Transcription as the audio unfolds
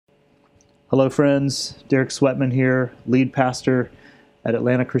Hello, friends. Derek Sweatman here, lead pastor at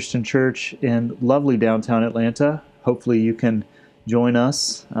Atlanta Christian Church in lovely downtown Atlanta. Hopefully you can join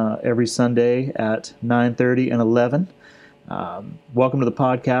us every Sunday at 9:30 and 11. Welcome to the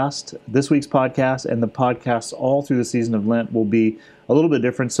podcast. This week's podcast and the podcasts all through the season of Lent will be a little bit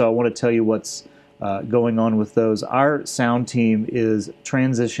different, so I want to tell you what's going on with those. Our sound team is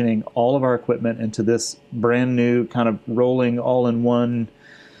transitioning all of our equipment into this brand new kind of rolling all-in-one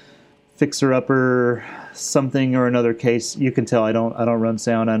fixer-upper something or another case. You can tell I don't run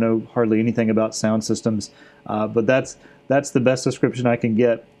sound. I know hardly anything about sound systems, but that's the best description I can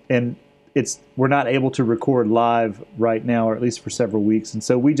get. And we're not able to record live right now, or at least for several weeks. And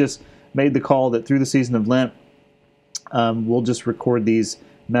so we just made the call that through the season of Lent, we'll just record these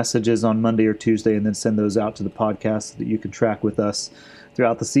messages on Monday or Tuesday and then send those out to the podcast so that you can track with us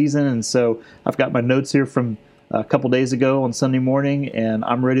throughout the season. And so I've got my notes here from a couple days ago on Sunday morning, and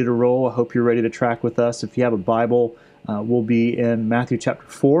I'm ready to roll. I hope you're ready to track with us. If you have a Bible, we'll be in Matthew chapter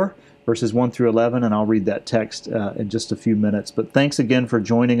 4, verses 1 through 11, and I'll read that text in just a few minutes. But thanks again for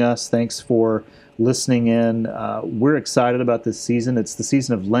joining us. Thanks for listening in. We're excited about this season. It's the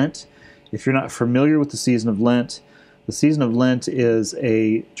season of Lent. If you're not familiar with the season of Lent is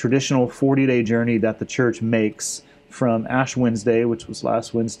a traditional 40-day journey that the church makes from Ash Wednesday, which was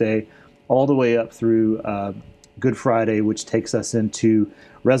last Wednesday, all the way up through Good Friday, which takes us into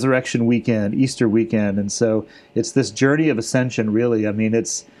Resurrection Weekend, Easter weekend. And so it's this journey of ascension, really. I mean,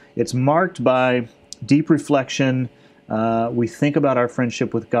 it's marked by deep reflection. We think about our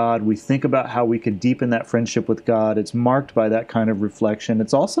friendship with God. We think about how we could deepen that friendship with God. It's marked by that kind of reflection.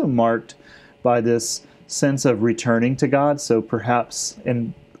 It's also marked by this sense of returning to God. So perhaps,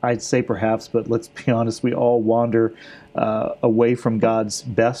 and I'd say perhaps, but let's be honest, we all wander away from God's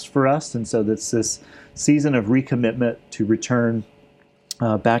best for us. And so that's this season of recommitment to return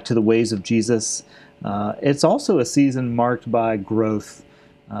back to the ways of Jesus. It's also a season marked by growth,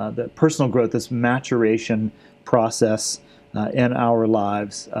 the personal growth, this maturation process in our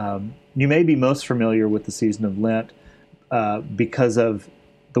lives. You may be most familiar with the season of Lent because of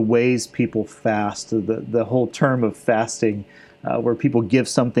the ways people fast, the whole term of fasting, where people give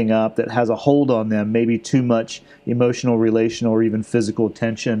something up that has a hold on them. Maybe too much emotional, relational, or even physical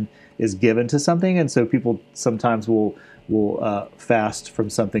attention is given to something, and so people sometimes will fast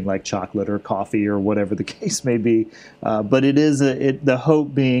from something like chocolate or coffee or whatever the case may be. But it is the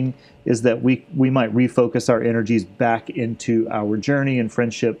hope being is that we might refocus our energies back into our journey and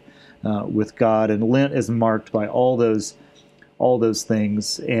friendship with God. And Lent is marked by all those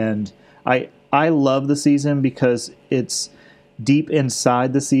things. And I love the season because it's deep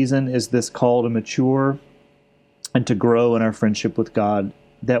inside the season is this call to mature and to grow in our friendship with God,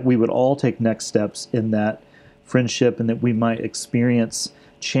 that we would all take next steps in that friendship, and that we might experience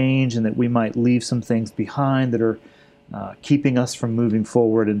change, and that we might leave some things behind that are keeping us from moving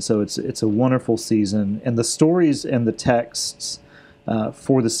forward. And so it's a wonderful season. And the stories and the texts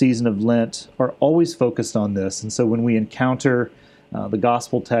for the season of Lent are always focused on this. And so when we encounter the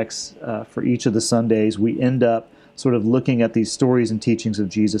gospel texts for each of the Sundays, we end up sort of looking at these stories and teachings of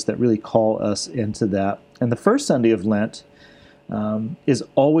Jesus that really call us into that. And the first Sunday of Lent is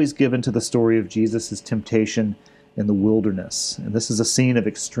always given to the story of Jesus' temptation in the wilderness. And this is a scene of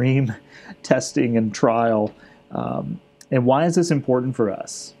extreme testing and trial. And why is this important for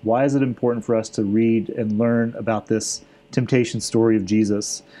us? Why is it important for us to read and learn about this temptation story of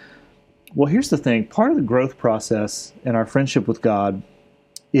Jesus? Well, here's the thing. Part of the growth process in our friendship with God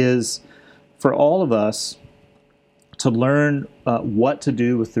is for all of us to learn what to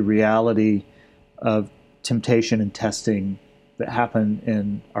do with the reality of temptation and testing that happen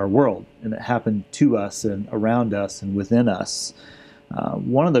in our world and that happen to us and around us and within us.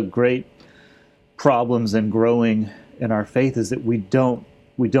 One of the great problems in growing in our faith is that we don't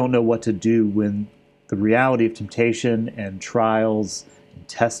know what to do when the reality of temptation and trials and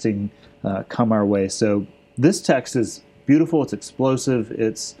testing come our way. So this text is beautiful, it's explosive,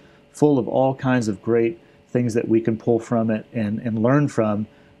 it's full of all kinds of great things that we can pull from it and learn from.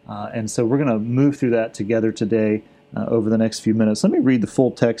 And so we're going to move through that together today over the next few minutes. Let me read the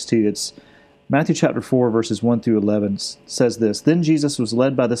full text to you. It's Matthew chapter 4, verses 1 through 11 says this: Then Jesus was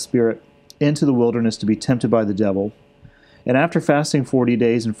led by the Spirit into the wilderness to be tempted by the devil. And after fasting 40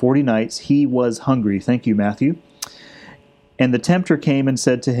 days and 40 nights, he was hungry. Thank you, Matthew. And the tempter came and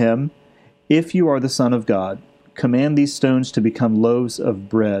said to him, If you are the Son of God, command these stones to become loaves of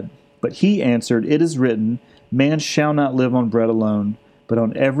bread. But he answered, It is written, Man shall not live on bread alone, but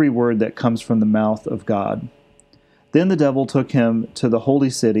on every word that comes from the mouth of God. Then the devil took him to the holy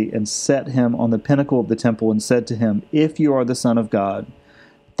city and set him on the pinnacle of the temple and said to him, If you are the Son of God,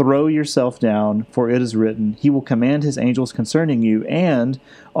 Throw yourself down, for it is written, He will command His angels concerning you, and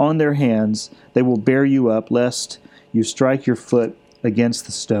on their hands they will bear you up, lest you strike your foot against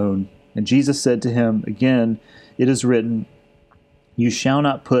the stone. And Jesus said to him, Again, it is written, You shall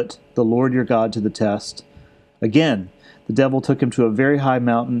not put the Lord your God to the test. Again, the devil took him to a very high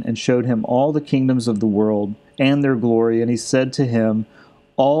mountain and showed him all the kingdoms of the world and their glory. And he said to him,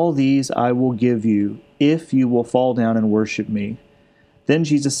 All these I will give you, if you will fall down and worship me. Then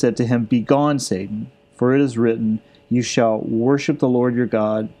Jesus said to him, Begone, Satan, for it is written, You shall worship the Lord your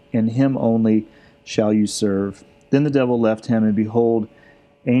God, and him only shall you serve. Then the devil left him, and behold,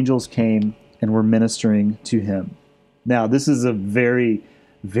 angels came and were ministering to him. Now, this is a very,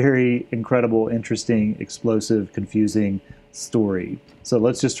 very incredible, interesting, explosive, confusing story. So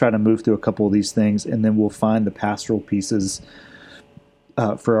let's just try to move through a couple of these things, and then we'll find the pastoral pieces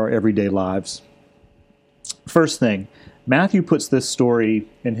for our everyday lives. First thing, Matthew puts this story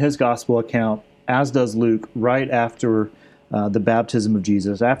in his gospel account, as does Luke, right after the baptism of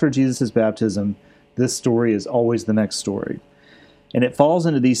Jesus. After Jesus' baptism, this story is always the next story. And it falls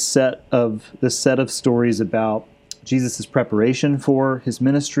into this set of stories about Jesus' preparation for his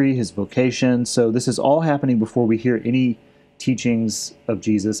ministry, his vocation. So this is all happening before we hear any teachings of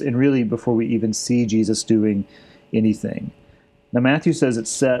Jesus, and really before we even see Jesus doing anything. Now, Matthew says it's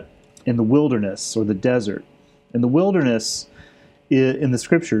set in the wilderness or the desert. In the wilderness, in the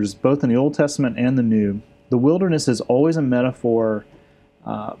scriptures, both in the Old Testament and the New, the wilderness is always a metaphor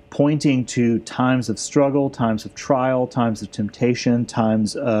pointing to times of struggle, times of trial, times of temptation,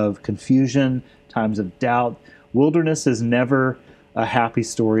 times of confusion, times of doubt. Wilderness is never a happy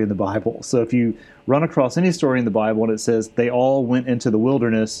story in the Bible. So if you run across any story in the Bible and it says they all went into the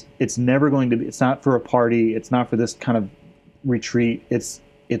wilderness, it's never going to be, it's not for a party, it's not for this kind of retreat. It's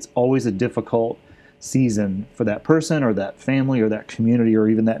always a difficult season for that person or that family or that community or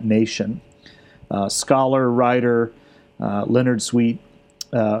even that nation. Scholar, writer Leonard Sweet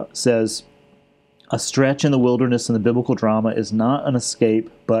says, a stretch in the wilderness in the biblical drama is not an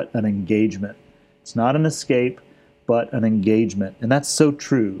escape, but an engagement. It's not an escape, but an engagement. And that's so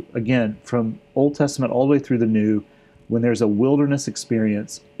true. Again, from Old Testament all the way through the New, when there's a wilderness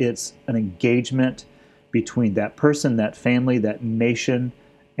experience, it's an engagement between that person, that family, that nation,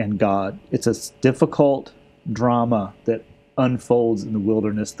 and God. It's a difficult drama that unfolds in the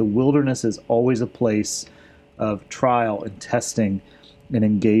wilderness. The wilderness is always a place of trial and testing and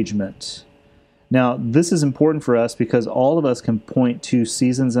engagement. Now, this is important for us because all of us can point to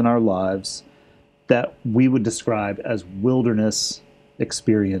seasons in our lives that we would describe as wilderness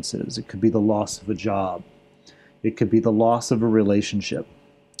experiences. It could be the loss of a job. It could be the loss of a relationship.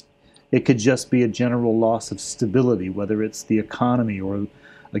 It could just be a general loss of stability, whether it's the economy or,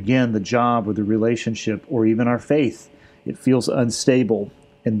 again, the job or the relationship or even our faith. It feels unstable.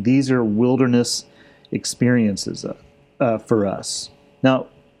 And these are wilderness experiences for us. Now,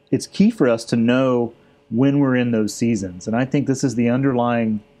 it's key for us to know when we're in those seasons. And I think this is the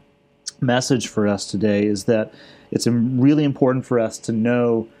underlying message for us today, is that it's really important for us to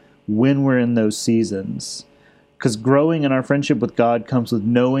know when we're in those seasons. Because growing in our friendship with God comes with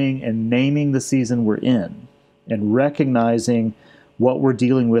knowing and naming the season we're in and recognizing what we're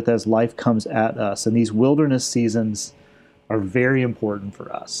dealing with as life comes at us. And these wilderness seasons are very important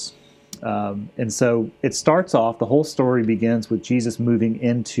for us. And so it starts off, the whole story begins with Jesus moving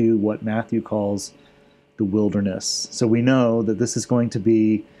into what Matthew calls the wilderness. So we know that this is going to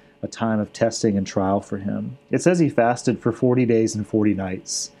be a time of testing and trial for him. It says he fasted for 40 days and 40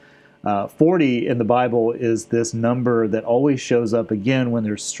 nights. 40 in the Bible is this number that always shows up again when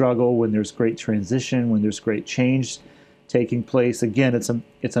there's struggle, when there's great transition, when there's great change taking place. Again,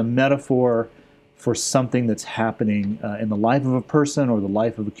 it's a metaphor for something that's happening in the life of a person or the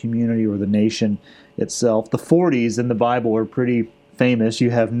life of a community or the nation itself. The 40s in the Bible are pretty famous. You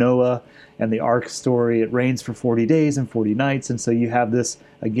have Noah and the ark story. It rains for 40 days and 40 nights. And so you have this,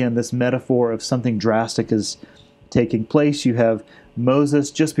 again, this metaphor of something drastic is taking place. You have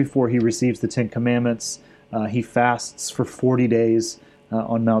Moses, just before he receives the Ten Commandments, he fasts for 40 days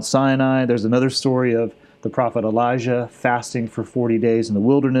on Mount Sinai. There's another story of the prophet Elijah fasting for 40 days in the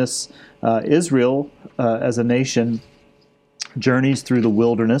wilderness. Israel, as a nation, journeys through the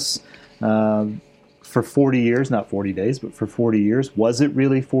wilderness for 40 years, not 40 days, but for 40 years. Was it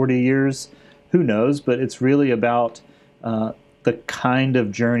really 40 years? Who knows? But it's really about the kind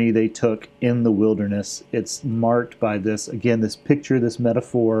of journey they took in the wilderness. It's marked by this, again, this picture, this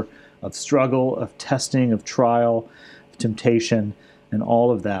metaphor of struggle, of testing, of trial, of temptation, and all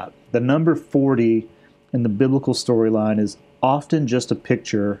of that. The number 40 in the biblical storyline is often just a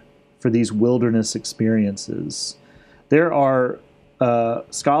picture for these wilderness experiences. There are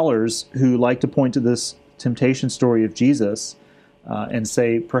scholars who like to point to this temptation story of Jesus and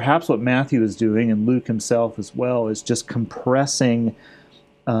say perhaps what Matthew is doing, and Luke himself as well, is just compressing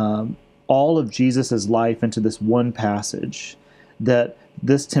all of Jesus' life into this one passage, that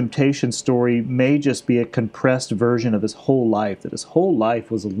this temptation story may just be a compressed version of his whole life, that his whole life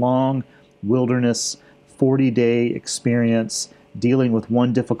was a long wilderness, 40-day experience dealing with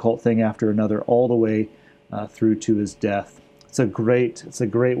one difficult thing after another all the way through to his death. It's a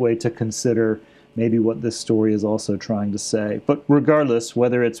great way to consider maybe what this story is also trying to say. But regardless,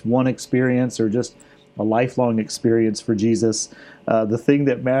 whether it's one experience or just a lifelong experience for Jesus, the thing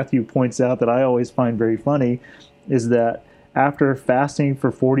that Matthew points out that I always find very funny is that after fasting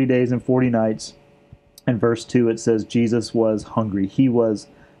for 40 days and 40 nights, in verse 2 it says Jesus was hungry. He was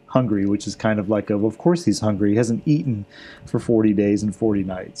hungry, which is kind of like of course he's hungry. He hasn't eaten for 40 days and 40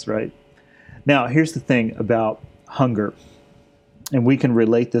 nights, right? Now, here's the thing about hunger, and we can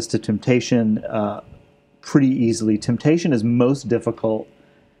relate this to temptation pretty easily. Temptation is most difficult.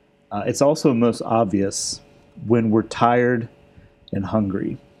 It's also most obvious when we're tired and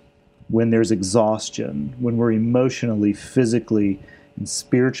hungry, when there's exhaustion, when we're emotionally, physically, and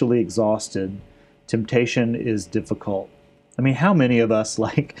spiritually exhausted. Temptation is difficult. I mean, how many of us,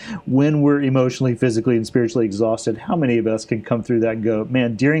 like, when we're emotionally, physically, and spiritually exhausted, how many of us can come through that and go,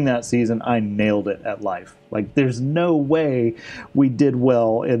 man, during that season, I nailed it at life. Like, there's no way we did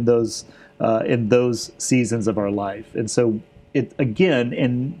well in those seasons of our life. And so, again,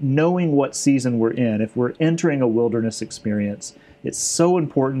 in knowing what season we're in, if we're entering a wilderness experience, it's so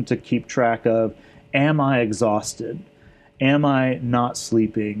important to keep track of, am I exhausted? Am I not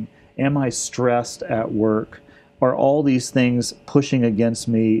sleeping? Am I stressed at work? Are all these things pushing against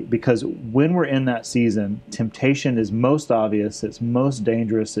me? Because when we're in that season, temptation is most obvious, it's most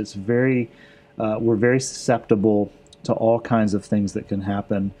dangerous, we're very susceptible to all kinds of things that can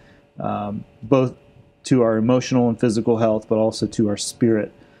happen, both to our emotional and physical health, but also to our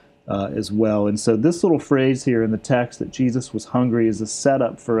spirit as well. And so this little phrase here in the text that Jesus was hungry is a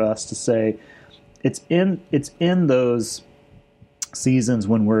setup for us to say it's in those seasons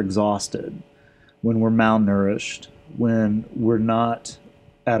when we're exhausted, when we're malnourished, when we're not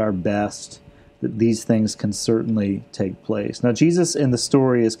at our best, that these things can certainly take place. Now, Jesus in the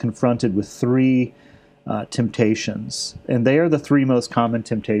story is confronted with three temptations, and they are the three most common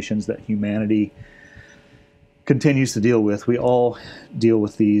temptations that humanity continues to deal with. We all deal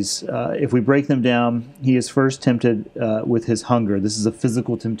with these. If we break them down, he is first tempted with his hunger. This is a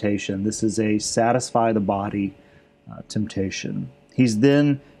physical temptation. This is a satisfy the body temptation. He's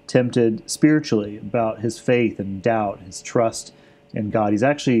then tempted spiritually about his faith and doubt, his trust in God. He's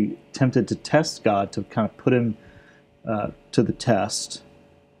actually tempted to test God, to kind of put him to the test.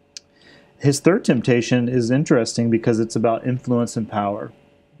 His third temptation is interesting because it's about influence and power.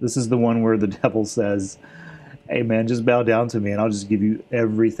 This is the one where the devil says, hey man, just bow down to me and I'll just give you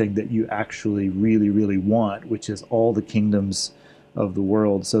everything that you actually really, really want, which is all the kingdoms of the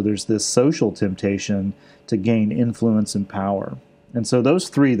world. So there's this social temptation to gain influence and power. And so those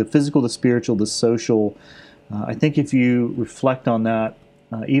three, the physical, the spiritual, the social, I think if you reflect on that,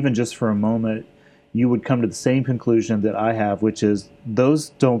 even just for a moment, you would come to the same conclusion that I have, which is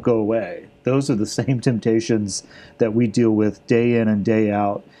those don't go away. Those are the same temptations that we deal with day in and day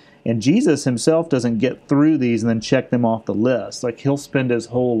out. And Jesus himself doesn't get through these and then check them off the list. Like, he'll spend his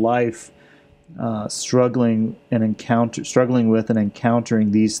whole life struggling with and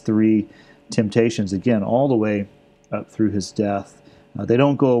encountering these three temptations, again, all the way up through his death. They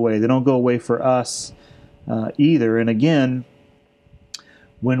don't go away. They don't go away for us either. And again,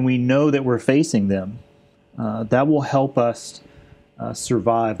 when we know that we're facing them, that will help us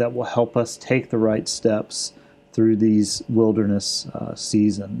survive. That will help us take the right steps through these wilderness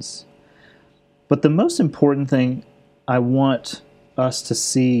seasons. But the most important thing I want us to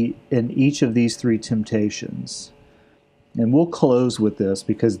see in each of these three temptations, and we'll close with this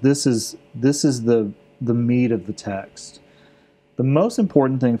because this is the meat of the text. The most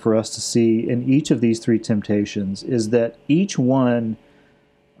important thing for us to see in each of these three temptations is that each one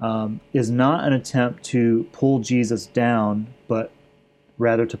is not an attempt to pull Jesus down, but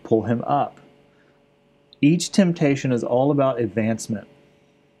rather to pull him up. Each temptation is all about advancement.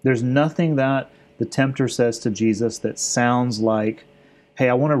 There's nothing that the tempter says to Jesus that sounds like, hey,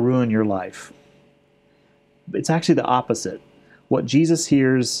 I want to ruin your life. It's actually the opposite. What Jesus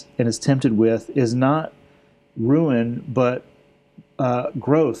hears and is tempted with is not ruin, but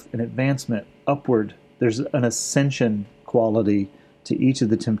growth and advancement, upward. There's an ascension quality to each of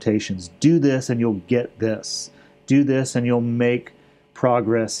the temptations. Do this and you'll get this. Do this and you'll make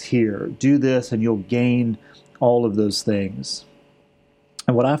progress here. Do this and you'll gain all of those things.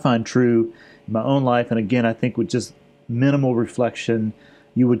 And what I find true in my own life, and again, I think with just minimal reflection,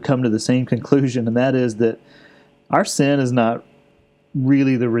 you would come to the same conclusion, and that is that our sin is not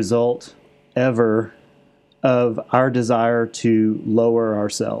really the result ever of our desire to lower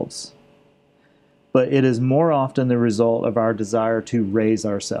ourselves, but it is more often the result of our desire to raise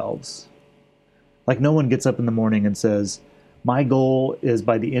ourselves. Like, no one gets up in the morning and says, my goal is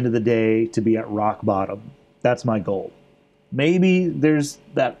by the end of the day to be at rock bottom. That's my goal. Maybe there's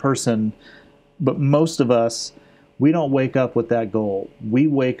that person, but most of us, we don't wake up with that goal. We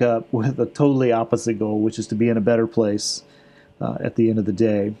wake up with a totally opposite goal, which is to be in a better place at the end of the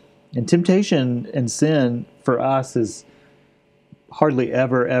day. And temptation and sin for us is hardly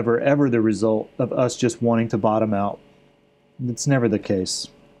ever, ever, ever the result of us just wanting to bottom out. It's never the case.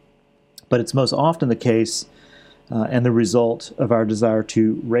 But it's most often the case and the result of our desire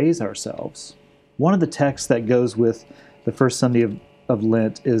to raise ourselves. One of the texts that goes with the first Sunday of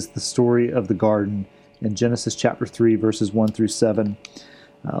Lent is the story of the garden in Genesis chapter 3, verses 1 through 7.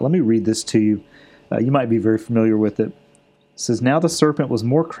 Let me read this to you. You might be very familiar with it. It says, Now the serpent was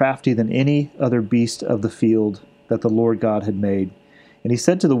more crafty than any other beast of the field that the Lord God had made. And he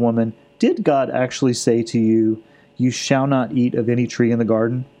said to the woman, Did God actually say to you, You shall not eat of any tree in the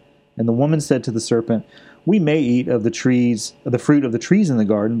garden? And the woman said to the serpent, We may eat of the fruit of the trees in the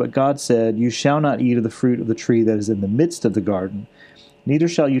garden, but God said, You shall not eat of the fruit of the tree that is in the midst of the garden, neither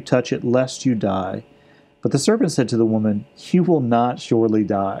shall you touch it, lest you die. But the serpent said to the woman, You will not surely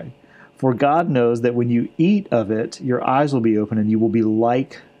die. For God knows that when you eat of it, your eyes will be open, and you will be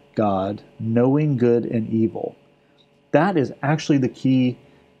like God, knowing good and evil. That is actually the key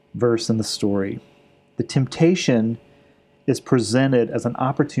verse in the story. The temptation is presented as an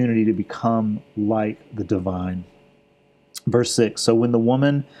opportunity to become like the divine. Verse 6, So when the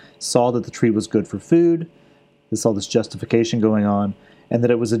woman saw that the tree was good for food, they saw this justification going on, and that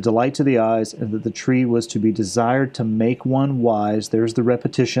it was a delight to the eyes, and that the tree was to be desired to make one wise. There's the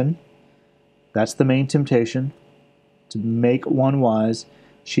repetition. That's the main temptation, to make one wise.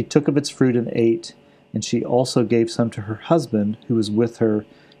 She took of its fruit and ate, and she also gave some to her husband who was with her,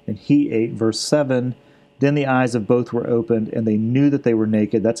 and he ate. Verse 7, Then the eyes of both were opened, and they knew that they were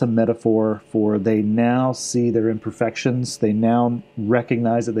naked. That's a metaphor for they now see their imperfections. They now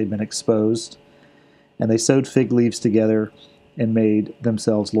recognize that they've been exposed. And they sewed fig leaves together and made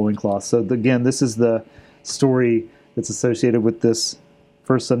themselves loincloths. So again, this is the story that's associated with this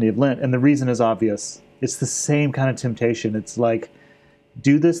first Sunday of Lent. And the reason is obvious. It's the same kind of temptation. It's like,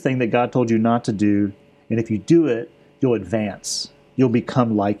 do this thing that God told you not to do, and if you do it, you'll advance. You'll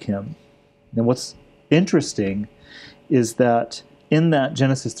become like him. And what's interesting is that in that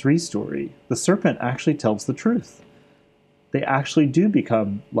Genesis 3 story, the serpent actually tells the truth. They actually do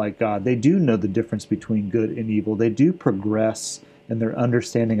become like God. They do know the difference between good and evil. They do progress in their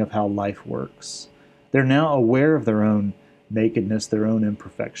understanding of how life works. They're now aware of their own nakedness, their own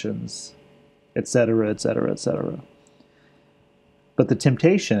imperfections, etc., etc., etc. But the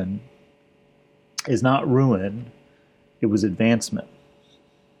temptation is not ruin, it was advancement.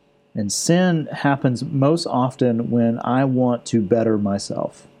 And sin happens most often when I want to better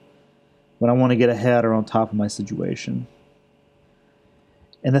myself, when I want to get ahead or on top of my situation.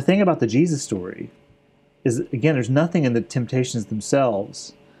 And the thing about the Jesus story is, again, there's nothing in the temptations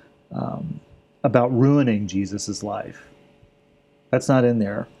themselves about ruining Jesus' life. That's not in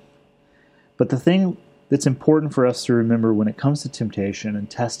there. But the thing that's important for us to remember when it comes to temptation and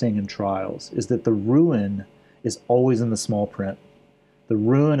testing and trials is that the ruin is always in the small print. The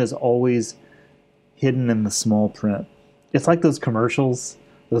ruin is always hidden in the small print. It's like those commercials,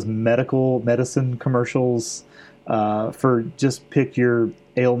 those medicine commercials for just pick your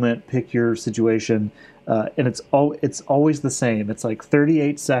ailment, pick your situation, and it's always the same. It's like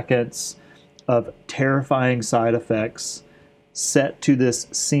 38 seconds of terrifying side effects set to this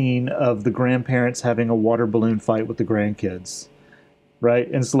scene of the grandparents having a water balloon fight with the grandkids,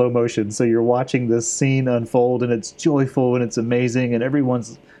 right, in slow motion. So you're watching this scene unfold, and it's joyful, and it's amazing, and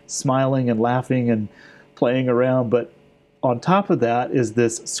everyone's smiling and laughing and playing around. But on top of that is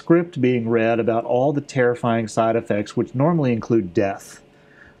this script being read about all the terrifying side effects, which normally include death.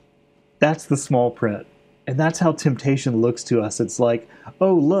 That's the small print. And that's how temptation looks to us. It's like,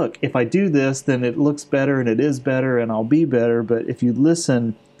 oh, look, if I do this, then it looks better and it is better and I'll be better. But if you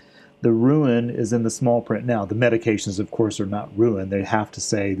listen, the ruin is in the small print. Now, the medications, of course, are not ruin. They have to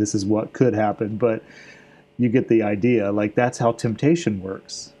say this is what could happen. But you get the idea. Like, that's how temptation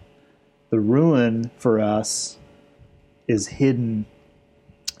works. The ruin for us is hidden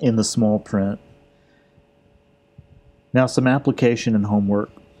in the small print. Now, some application and homework.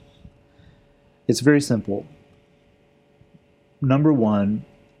 It's very simple. Number one,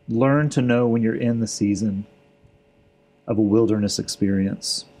 learn to know when you're in the season of a wilderness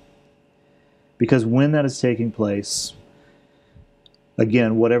experience. Because when that is taking place,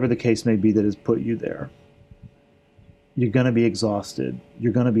 again, whatever the case may be that has put you there, you're going to be exhausted.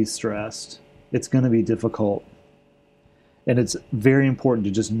 You're going to be stressed. It's going to be difficult. And it's very important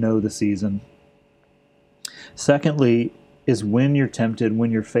to just know the season. Secondly, is when you're tempted,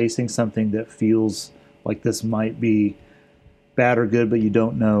 when you're facing something that feels like this might be bad or good, but you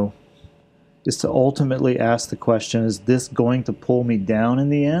don't know, is to ultimately ask the question, is this going to pull me down in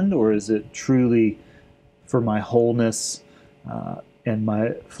the end, or is it truly for my wholeness and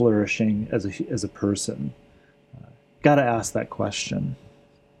my flourishing as a person? Got to ask that question.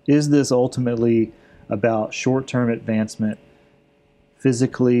 Is this ultimately about short-term advancement,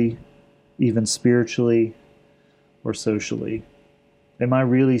 physically, even spiritually, or socially? Am I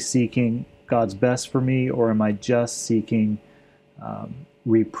really seeking God's best for me, or am I just seeking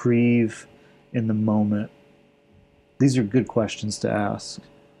reprieve in the moment? These are good questions to ask.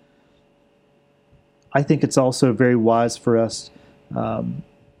 I think it's also very wise for us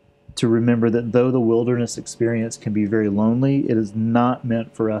to remember that though the wilderness experience can be very lonely, it is not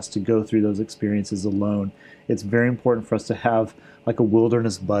meant for us to go through those experiences alone. It's very important for us to have like a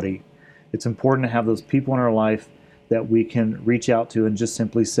wilderness buddy. It's important to have those people in our life that we can reach out to and just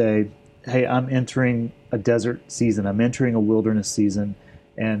simply say, hey, I'm entering a desert season. I'm entering a wilderness season,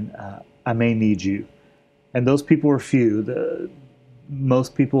 and I may need you. And those people are few.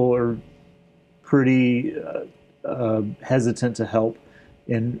 Most people are pretty hesitant to help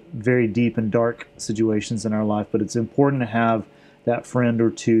in very deep and dark situations in our life, but it's important to have that friend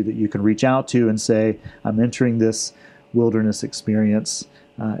or two that you can reach out to and say, I'm entering this wilderness experience,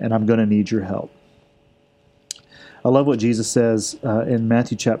 and I'm going to need your help. I love what Jesus says in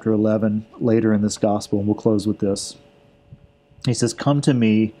Matthew chapter 11 later in this gospel, and we'll close with this. He says, come to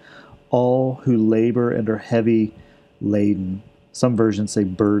me, all who labor and are heavy laden. Some versions say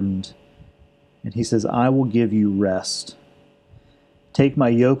burdened. And he says, I will give you rest. Take my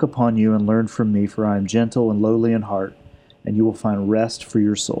yoke upon you and learn from me, for I am gentle and lowly in heart, and you will find rest for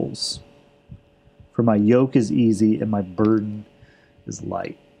your souls. For my yoke is easy and my burden is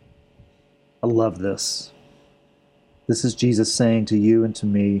light. I love this. This is Jesus saying to you and to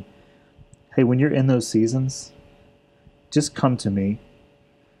me, hey, when you're in those seasons, just come to me.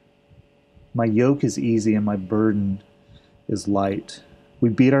 My yoke is easy and my burden is light. We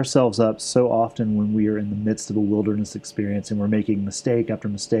beat ourselves up so often when we are in the midst of a wilderness experience and we're making mistake after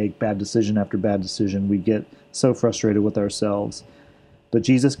mistake, bad decision after bad decision. We get so frustrated with ourselves. But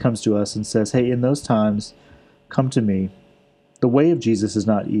Jesus comes to us and says, hey, in those times, come to me. The way of Jesus is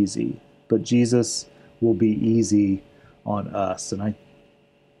not easy, but Jesus will be easy on us. And I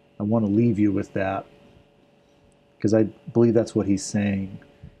want to leave you with that, because I believe that's what he's saying.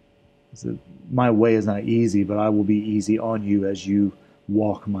 Is that my way is not easy, but I will be easy on you as you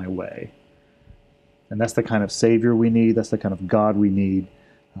walk my way. And that's the kind of Savior we need. That's the kind of God we need.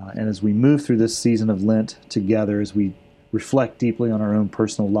 And as we move through this season of Lent together, as we reflect deeply on our own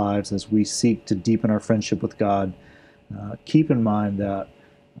personal lives, as we seek to deepen our friendship with God, keep in mind that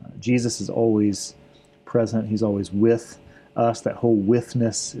Jesus is always present. He's always with us. That whole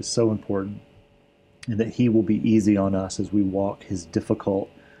withness is so important. And that he will be easy on us as we walk his difficult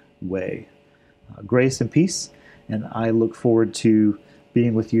way. Grace and peace. And I look forward to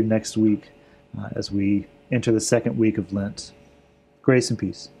being with you next week as we enter the second week of Lent. Grace and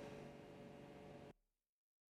peace.